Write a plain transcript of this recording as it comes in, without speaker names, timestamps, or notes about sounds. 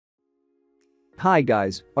Hi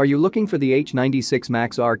guys, are you looking for the H96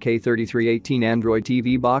 Max RK3318 Android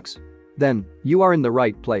TV box? Then, you are in the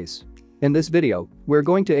right place. In this video, we're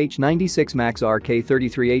going to H96 Max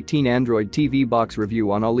RK3318 Android TV box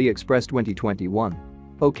review on AliExpress 2021.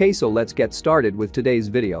 Okay, so let's get started with today's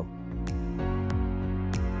video.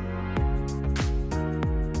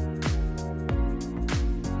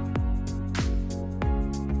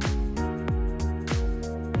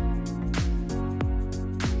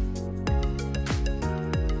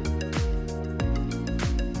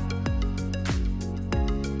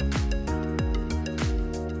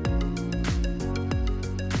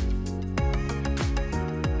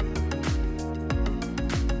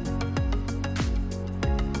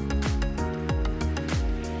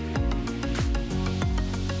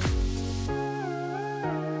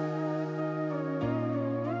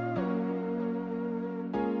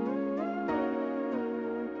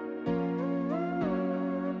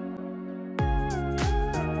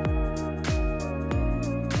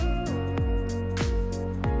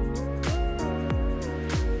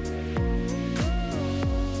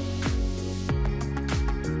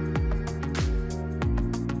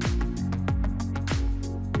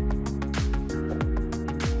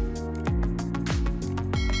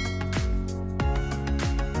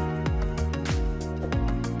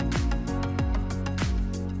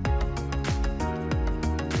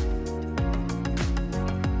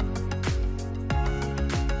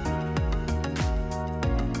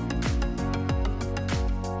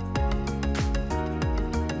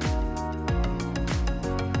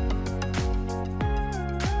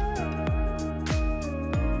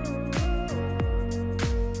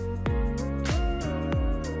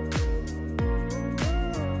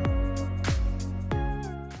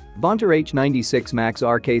 Vontar H96 Max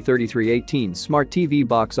RK3318 Smart TV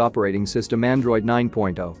Box Operating System Android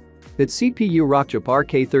 9.0. Its CPU Rockchip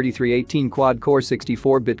RK3318 Quad-Core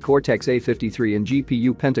 64-bit Cortex-A53 and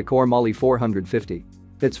GPU Pentacore Mali 450.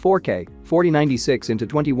 Its 4K,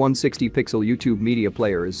 4096x2160 pixel YouTube media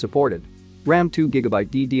player is supported. RAM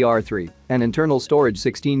 2GB DDR3 and internal storage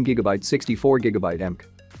 16GB 64GB EMC.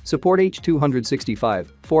 Support H265,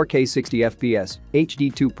 4K 60fps,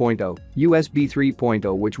 HD 2.0, USB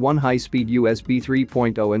 3.0 which one high-speed USB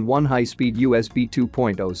 3.0 and one high-speed USB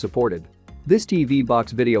 2.0 supported. This TV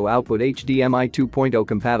box video output HDMI 2.0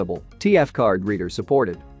 compatible, TF card reader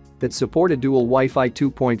supported. It supported dual Wi-Fi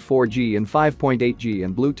 2.4G and 5.8G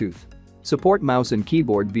and Bluetooth. Support mouse and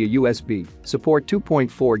keyboard via USB, support 2.4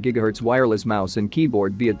 GHz wireless mouse and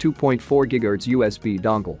keyboard via 2.4 GHz USB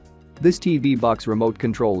dongle. This TV box remote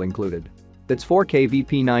control included. Its 4K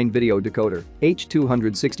VP9 video decoder,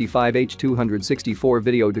 H265 H264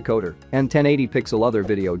 video decoder, and 1080 pixel other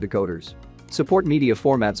video decoders. Support media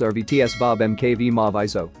formats are VTS Bob MKV MOV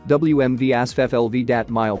ISO, WMV ASFF LV DAT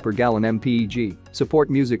mile per gallon MPEG. Support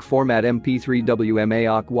music format MP3 WMA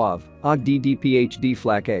OCC WAV, OGG DDP HD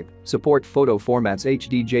FLAC APE. Support photo formats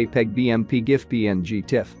HD JPEG BMP GIF PNG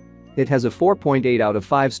TIFF. It has a 4.8 out of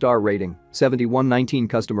 5 star rating, 7119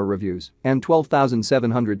 customer reviews, and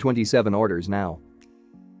 12,727 orders now.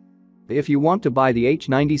 If you want to buy the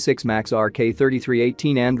H96 Max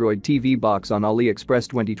RK3318 Android TV box on AliExpress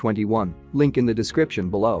 2021, link in the description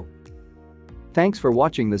below. Thanks for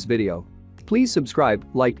watching this video. Please subscribe,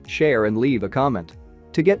 like, share and leave a comment.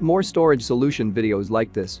 To get more storage solution videos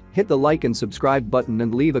like this, hit the like and subscribe button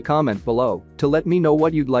and leave a comment below to let me know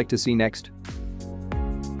what you'd like to see next.